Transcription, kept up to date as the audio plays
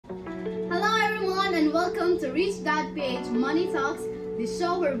and welcome to RichDadph Money Talks, the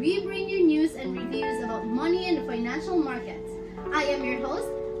show where we bring you news and reviews about money and the financial markets. I am your host,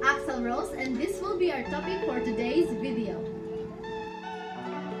 Axel Rose, and this will be our topic for today's video.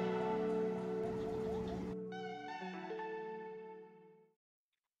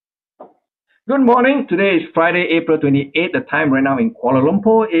 Good morning. Today is Friday, April 28th. The time right now in Kuala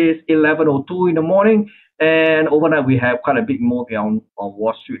Lumpur is 11:02 in the morning. And overnight, we have quite a big move on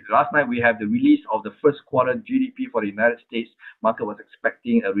Wall Street. Last night, we have the release of the first quarter GDP for the United States. Market was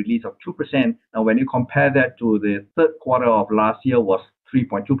expecting a release of 2%. Now, when you compare that to the third quarter of last year was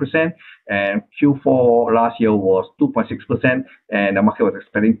 3.2%, and Q4 last year was 2.6%, and the market was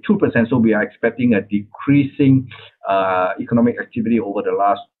expecting 2%. So we are expecting a decreasing economic activity over the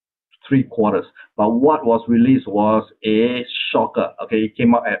last 3 quarters. But what was released was a shocker. Okay, it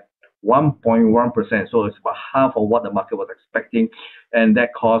came out at 1.1%, so it's about half of what the market was expecting, and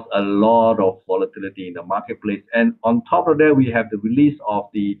that caused a lot of volatility in the marketplace. And on top of that, we have the release of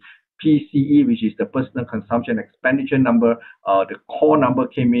the PCE, which is the personal consumption expenditure number. The core number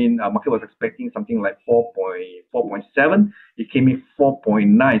came in, market was expecting something like 4.7. It came in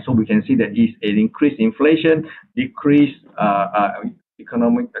 4.9. So we can see that is an increased inflation, decreased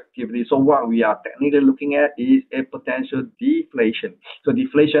economic activity. So what we are technically looking at is a potential deflation. So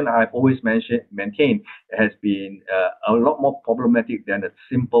deflation, I've always maintained, has been a lot more problematic than a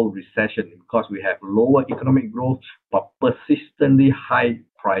simple recession because we have lower economic growth but persistently high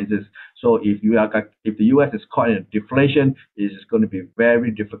prices. So if the US is caught in a deflation, it's going to be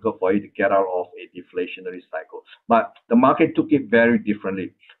very difficult for you to get out of a deflationary cycle. But the market took it very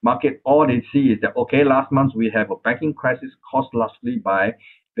differently. Market, all they see is that, okay, last month we have a banking crisis caused largely by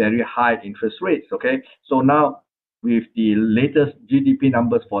very high interest rates. Okay, so now with the latest GDP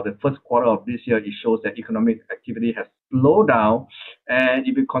numbers for the first quarter of this year, it shows that economic activity has slowed down, and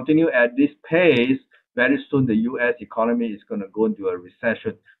if we continue at this pace, very soon the US economy is going to go into a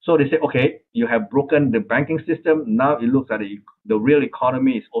recession. So they say, okay, you have broken the banking system. Now it looks like the real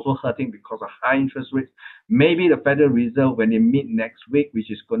economy is also hurting because of high interest rates. Maybe the Federal Reserve, when they meet next week, which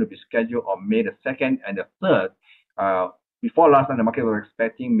is going to be scheduled on May the 2nd and the 3rd, before last time the market was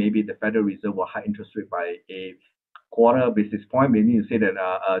expecting maybe the Federal Reserve will hike interest rate by a quarter basis point, maybe you say that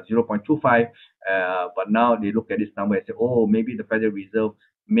 0.25, but now they look at this number and say, oh, maybe the Federal Reserve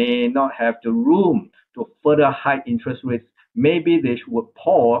may not have the room to further hike interest rates. Maybe they should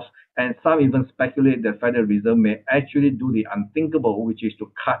pause, and some even speculate that Federal Reserve may actually do the unthinkable, which is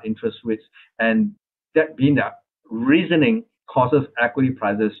to cut interest rates, and that being the reasoning causes equity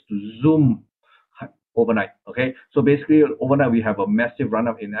prices to zoom overnight. Okay, so basically overnight we have a massive run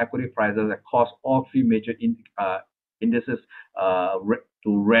up in equity prices that caused all 3 major indices to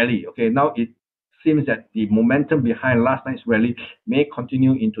rally. Okay, now it seems that the momentum behind last night's rally may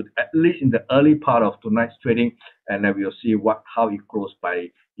continue into at least in the early part of tonight's trading, and then we'll see how it goes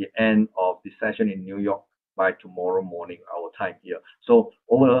by the end of the session in New York by tomorrow morning, our time here. So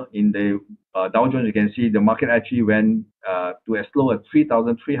over in the Dow Jones, you can see the market actually went to as low as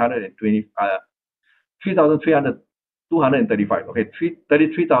 33,235. Okay,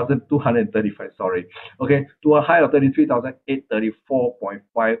 33,235. Sorry. Okay, to a high of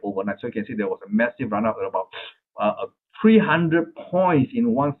 33,834.5 overnight. So you can see there was a massive run up at about 300 points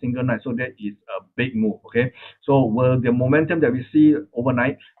in one single night. So that is a big move. Okay, so will the momentum that we see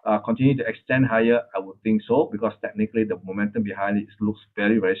overnight continue to extend higher? I would think so, because technically the momentum behind it looks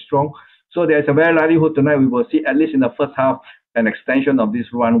very, very strong. So there's a very likelihood tonight we will see, at least in the first half, an extension of this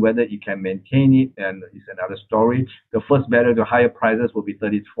run. Whether it can maintain it and is another story. The first barrier to higher prices will be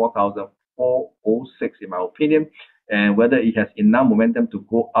 34,406 in my opinion, and whether it has enough momentum to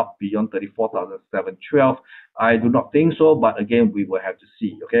go up beyond 34,712, I do not think so, but again we will have to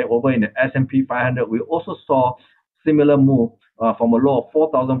see. Okay, over in the S&P 500 we also saw similar move from a low of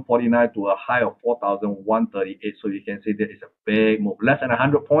 4,049 to a high of 4,138. So you can see there is a big move, less than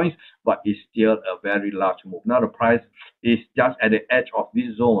 100 points, but it's still a very large move. Now the price is just at the edge of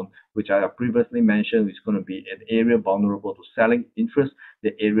this zone, which I have previously mentioned is going to be an area vulnerable to selling interest.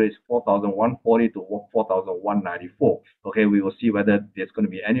 The area is 4,140 to 4,194. Okay, we will see whether there's going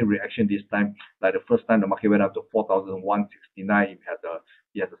to be any reaction this time. Like the first time the market went up to 4,169, it has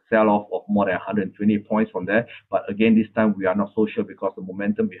a sell-off of more than 120 points from there. But again, this time we are not so sure because the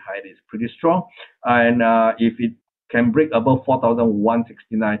momentum behind it is pretty strong. And if it can break above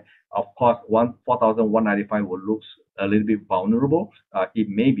 4,169, of course, 4,195 will look a little bit vulnerable. It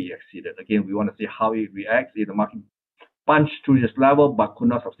may be exceeded. Again, we want to see how it reacts. If the market punch through this level but could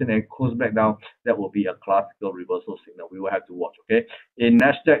not sustain and close back down, that will be a classical reversal signal. We will have to watch. Okay, in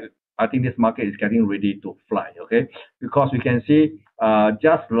Nasdaq, I think this market is getting ready to fly, okay? Because we can see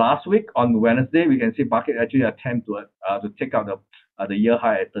just last week on Wednesday, we can see market actually attempt to take out the year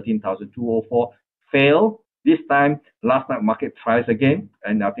high at 13,204, fail. This time, last night market tries again,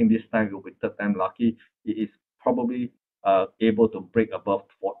 and I think this time it will be third time lucky. It is probably able to break above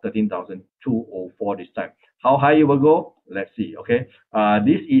 13,204 this time. How high it will go? Let's see. Okay,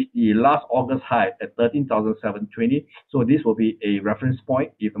 this is the last August high at 13,720. So this will be a reference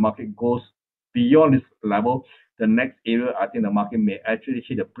point. If the market goes beyond this level, the next area I think the market may actually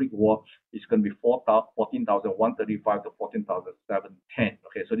hit a brick wall. It's going to be 14,135 to 14,710.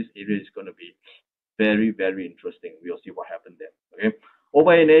 Okay, so this area is going to be very, very interesting. We'll see what happens there. Okay.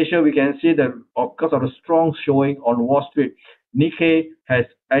 Over in Asia, we can see that because of the strong showing on Wall Street, Nikkei has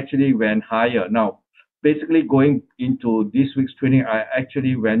actually went higher. Now, basically going into this week's trading, I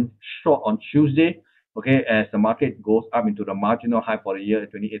actually went short on Tuesday. Okay, as the market goes up into the marginal high for the year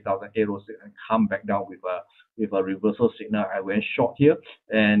at 28,806 and come back down with a reversal signal, I went short here,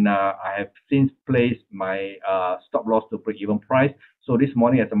 and I have since placed my stop loss to break even price. So this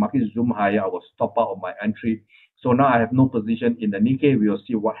morning, as the market zoomed higher, I will stop out of my entry. So now I have no position in the Nikkei. We will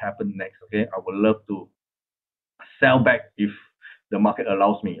see what happens next. Okay, I would love to sell back if the market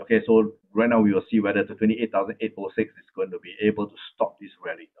allows me. Okay, so right now we will see whether the 28,806 is going to be able to stop this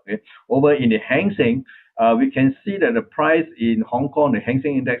rally. Okay, over in the Hang Seng, we can see that the price in Hong Kong, the Hang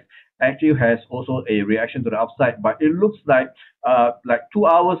Seng Index, actually has also a reaction to the upside, but it looks like 2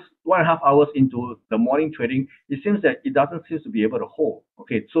 hours, 1.5 hours into the morning trading, it seems that it doesn't seem to be able to hold.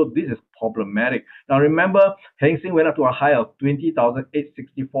 Okay, so this is problematic. Now remember, Hang Seng went up to a high of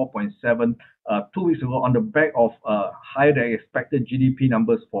 20,864.7 2 weeks ago on the back of higher than expected GDP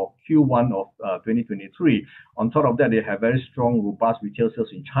numbers for Q1 of 2023. On top of that, they have very strong, robust retail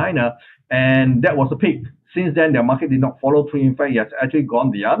sales in China, and that was the peak. Since then, the market did not follow through. In fact, it has actually gone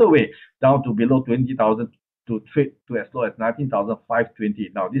the other way, down to below 20,000 to trade to as low as 19,520.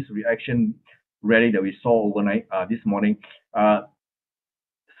 Now, this reaction rally that we saw overnight this morning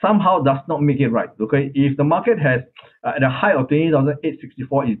somehow does not make it right. Okay, if the market has at a high of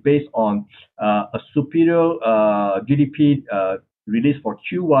 20,864 is based on a superior GDP release for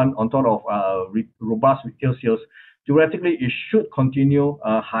Q1 on top of robust retail sales, theoretically it should continue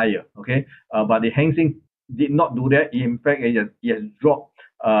higher. Okay, but the Hang Seng did not do that. In fact, it has dropped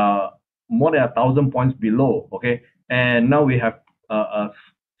more than 1,000 points below. Okay, and now we have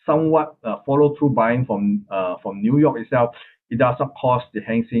somewhat follow through buying from New York itself. It does not cause the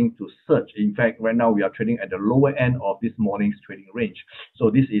Hang Seng to surge. In fact, right now we are trading at the lower end of this morning's trading range. So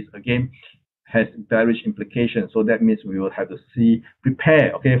this is again has bearish implications. So that means we will have to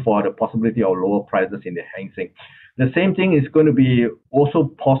prepare, okay, for the possibility of lower prices in the Hang Seng. The same thing is going to be also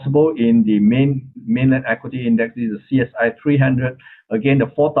possible in the mainland equity index. This is the CSI 300. Again, the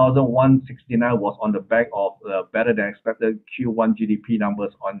 4,169 was on the back of better than expected Q1 GDP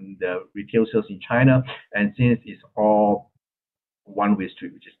numbers on the retail sales in China. And since it's all one-way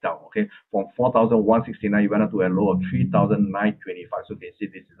street, which is down, okay, from 4,169 you went up to a low of 3,925. So you can see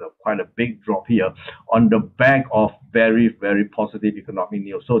this is quite a big drop here on the back of very, very positive economic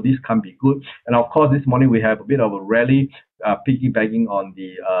news. So this can be good. And of course, this morning we have a bit of a rally piggybacking on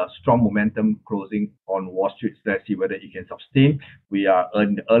the strong momentum closing on Wall Street. Let's see whether it can sustain. We are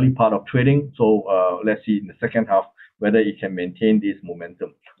in the early part of trading, so let's see in the second half whether it can maintain this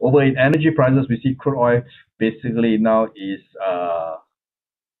momentum. Over in energy prices, we see crude oil basically now is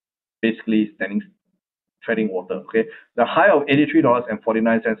basically treading water. Okay, the high of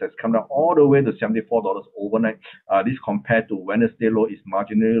 $83.49 has come down all the way to $74 overnight. This compared to Wednesday low is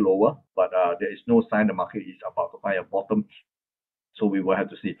marginally lower, but there is no sign the market is about to find a bottom. So we will have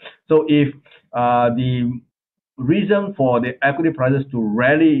to see. So if the reason for the equity prices to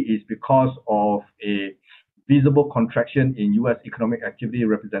rally is because of a visible contraction in U.S. economic activity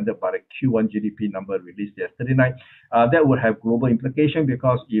represented by the Q1 GDP number released yesterday night. That would have global implication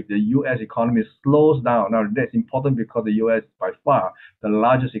because if the U.S. economy slows down, now that's important because the U.S. is by far the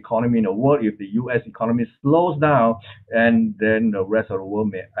largest economy in the world. If the U.S. economy slows down, and then the rest of the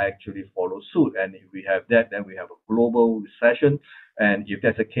world may actually follow suit. And if we have that, then we have a global recession. And if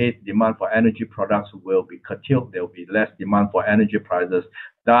that's the case, demand for energy products will be curtailed. There will be less demand for energy prices.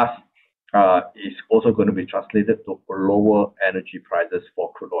 Thus, is also going to be translated to lower energy prices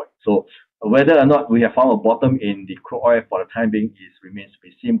for crude oil. So whether or not we have found a bottom in the crude oil for the time being remains to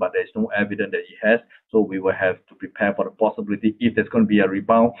be seen, but there's no evidence that it has. So we will have to prepare for the possibility if there's going to be a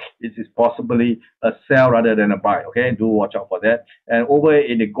rebound. It is possibly a sell rather than a buy. Okay, do watch out for that. And over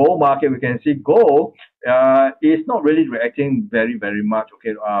in the gold market, we can see gold It's not really reacting very much.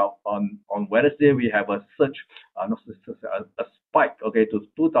 Okay, on Wednesday we have a surge, not a spike. Okay, to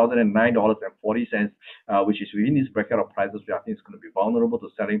 $2,009.40, which is within this bracket of prices. We I think it's going to be vulnerable to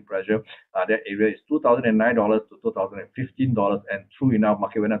selling pressure. That area is $2,009 to $2,015, and true enough,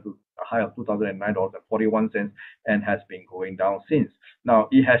 market went up to a high of $2,009.41 and has been going down since. Now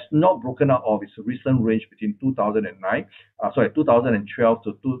it has not broken out of its recent range between 2012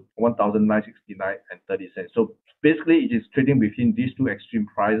 to 1,969.30. So basically, it is trading between these two extreme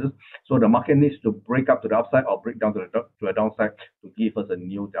prices. So the market needs to break up to the upside or break down to the downside to give us a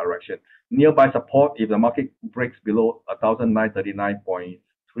new direction. Nearby support, if the market breaks below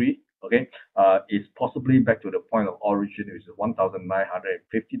 1,939.3, okay, is possibly back to the point of origin, which is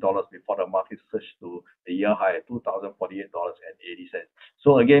 $1,950 before the market surged to the year high at $2,048.80.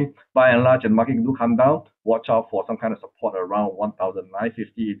 So again, by and large, the market do come down. Watch out for some kind of support around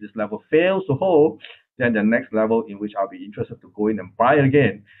 1,950. If this level fails to hold, then the next level in which I'll be interested to go in and buy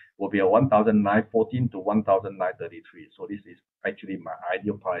again will be a 1,914 to 1,933. So this is actually my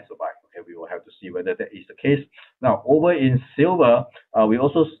ideal price to buy. Okay, we will have to see whether that is the case. Now, over in silver, we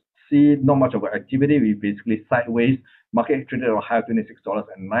also see not much of an activity. We basically sideways. Market traded at a high of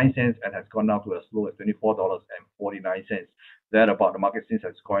 $26.09 and has gone down to as low as $24.49. That about the market since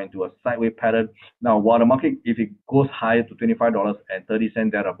has gone into a sideways pattern. Now, while the market, if it goes higher to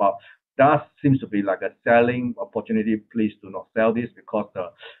 $25.30, that about does seems to be like a selling opportunity. Please do not sell this because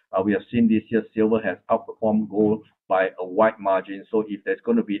we have seen this year silver has outperformed gold by a wide margin. So if there's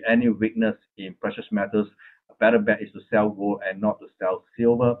going to be any weakness in precious metals, a better bet is to sell gold and not to sell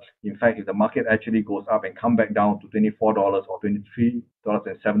silver. In fact, if the market actually goes up and come back down to $24 or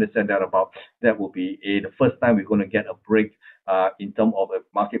 $23.70 thereabout, that will be the first time we're going to get a break in terms of a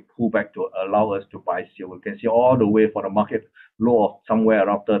market pullback to allow us to buy silver. You can see all the way for the market low of somewhere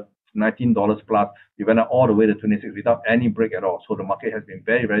around $19 plus, we went up all the way to 26 without any break at all. So the market has been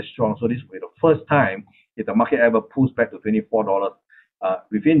very strong. So this will be the first time if the market ever pulls back to $24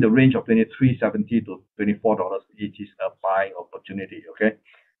 within the range of $23.70 to $24, it is a buying opportunity. Okay,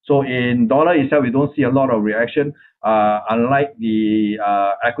 so in dollar itself, we don't see a lot of reaction. Unlike the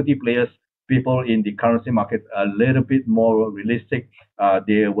equity players, people in the currency market are a little bit more realistic.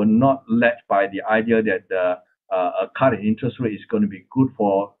 They were not led by the idea that a cut in interest rate is going to be good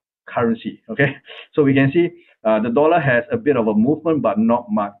for currency. Okay, so we can see the dollar has a bit of a movement, but not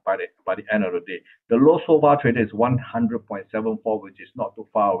much by the end of the day. The low so far traded is 100.74, which is not too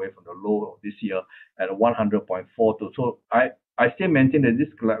far away from the low of this year at 100.42. So I still maintain that this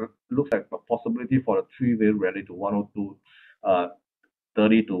looks like a possibility for a three-way rally to 102.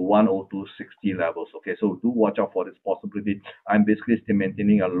 30 to 102.60 levels. Okay, so do watch out for this possibility. I'm basically still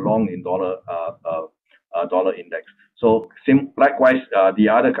maintaining a long in dollar index. So likewise, the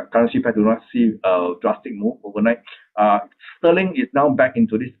other currency pair do not see a drastic move overnight. Sterling is now back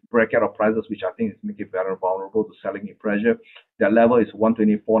into this bracket of prices, which I think is making it very vulnerable to selling in pressure. The level is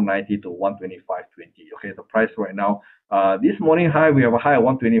 124.90 to 125.20. Okay, the price right now. This morning high, we have a high of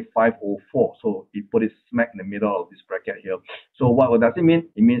 125.04. So it put it smack in the middle of this bracket here. So what does it mean?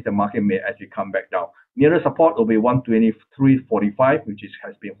 It means the market may actually come back down. Nearest support will be 123.45, which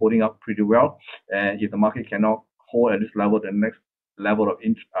has been holding up pretty well. And if the market cannot hold at this level, the next level of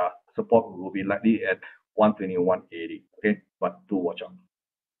support will be likely at 121.80. Okay, but do watch out.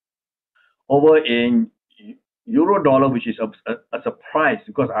 Over in euro dollar, which is a surprise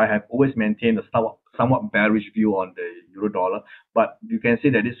because I have always maintained a somewhat bearish view on the euro dollar, but you can see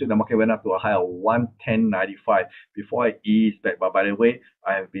that this week the market went up to a high of 110.95 before it eased back. But by the way,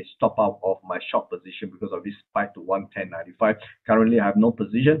 I have been stopped out of my short position because of this spike to 110.95. Currently, I have no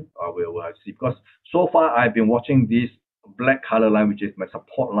position. We'll see, because so far I've been watching this black color line, which is my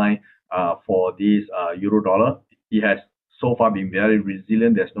support line for this euro dollar. It has so far been very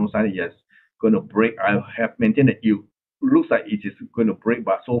resilient. There's no sign it is going to break. I have maintained that it looks like it is going to break,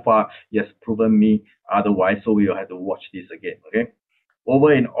 but so far it has proven me otherwise. So we will have to watch this again. Okay.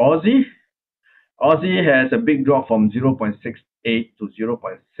 Over in Aussie has a big drop from 0.68 to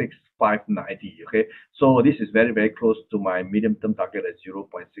 0.6590. Okay, so this is very close to my medium-term target at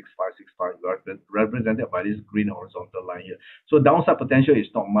 0.6565, represented by this green horizontal line here. So downside potential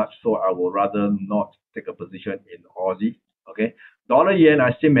is not much, so I will rather not take a position in Aussie. Okay, dollar yen,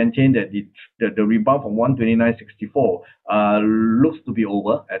 I still maintain that the rebound from 129.64 looks to be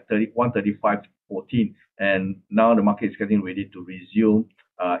over at 135.14, and now the market is getting ready to resume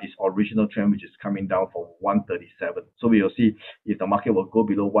its original trend, which is coming down from 137. So we will see if the market will go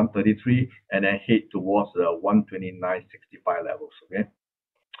below 133 and then head towards the 129.65 levels. Okay.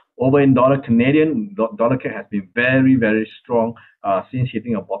 Over in dollar Canadian, dollar CAD has been very, very strong since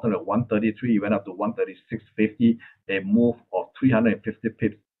hitting a bottom at 133. It went up to 136.50, a move of 350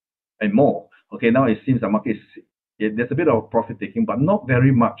 pips and more. Okay, now it seems the market there's a bit of profit taking, but not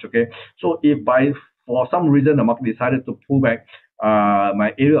very much. Okay, so if for some reason the market decided to pull back,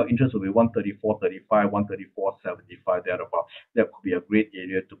 my area of interest will be 134.35, 134.75 thereabout. That could be a great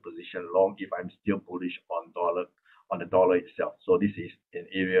area to position long if I'm still bullish on the dollar itself. So this is an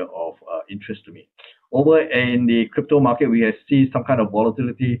area of interest to me. Over in the crypto market, we have seen some kind of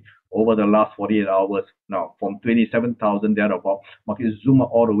volatility over the last 48 hours. Now, from 27,000 thereabout, market zoom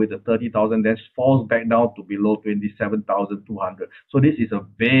up all the way to 30,000, then falls back down to below 27,200. So this is a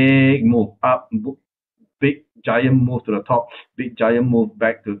big move up, big giant move to the top, big giant move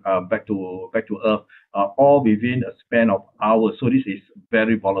back to earth, all within a span of hours. So this is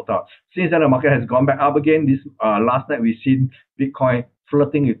very volatile. Since then, the market has gone back up again. This last night we've seen Bitcoin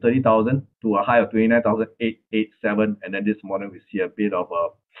flirting with 30,000 to a high of 29,887, and then this morning we see a bit of a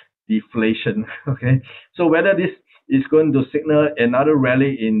deflation. Okay, so whether this is going to signal another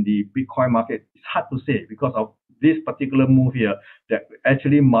rally in the Bitcoin market, it's hard to say because of this particular move here that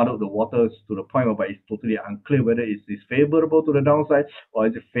actually muddled the waters to the point where it's totally unclear whether it is favorable to the downside or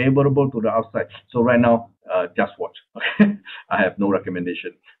is it favorable to the upside. So right now, just watch. Okay, I have no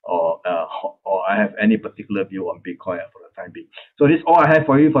recommendation or I have any particular view on Bitcoin for the time being. So this is all I have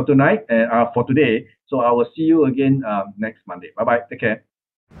for you for tonight and for today. So I will see you again next Monday. Bye bye. Take care.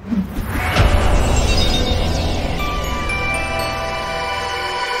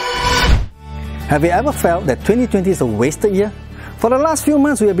 Have you ever felt that 2020 is a wasted year? For the last few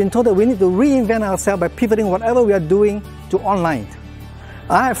months, we have been told that we need to reinvent ourselves by pivoting whatever we are doing to online.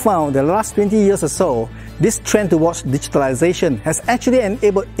 I have found that the last 20 years or so, this trend towards digitalization has actually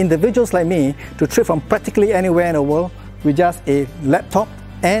enabled individuals like me to trade from practically anywhere in the world with just a laptop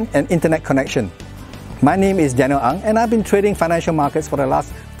and an internet connection. My name is Daniel Ang, and I've been trading financial markets for the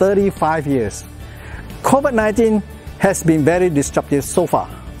last 35 years. COVID-19 has been very disruptive so far.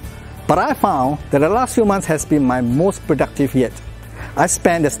 But I found that the last few months has been my most productive yet. I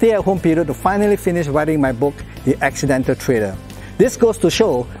spent the stay-at-home period to finally finish writing my book, The Accidental Trader. This goes to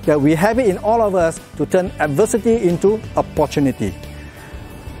show that we have it in all of us to turn adversity into opportunity.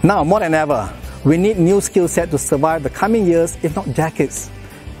 Now, more than ever, we need new skill set to survive the coming years, if not decades.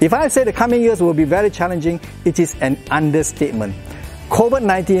 If I say the coming years will be very challenging, it is an understatement.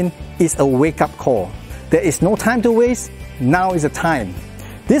 COVID-19 is a wake-up call. There is no time to waste. Now is the time.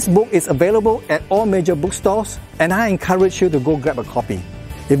 This book is available at all major bookstores, and I encourage you to go grab a copy.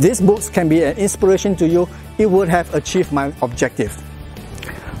 If these books can be an inspiration to you, it would have achieved my objective.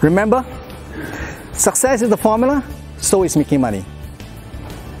 Remember, success is the formula, so is making money.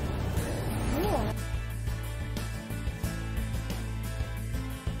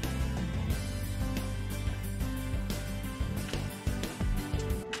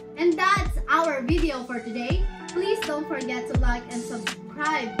 And that's our video for today. Please don't forget to like and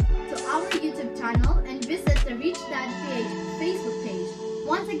subscribe to our YouTube channel and visit the RichDadph Facebook page.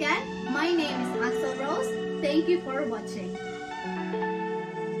 Once again, my name is Axel Rose. Thank you for watching.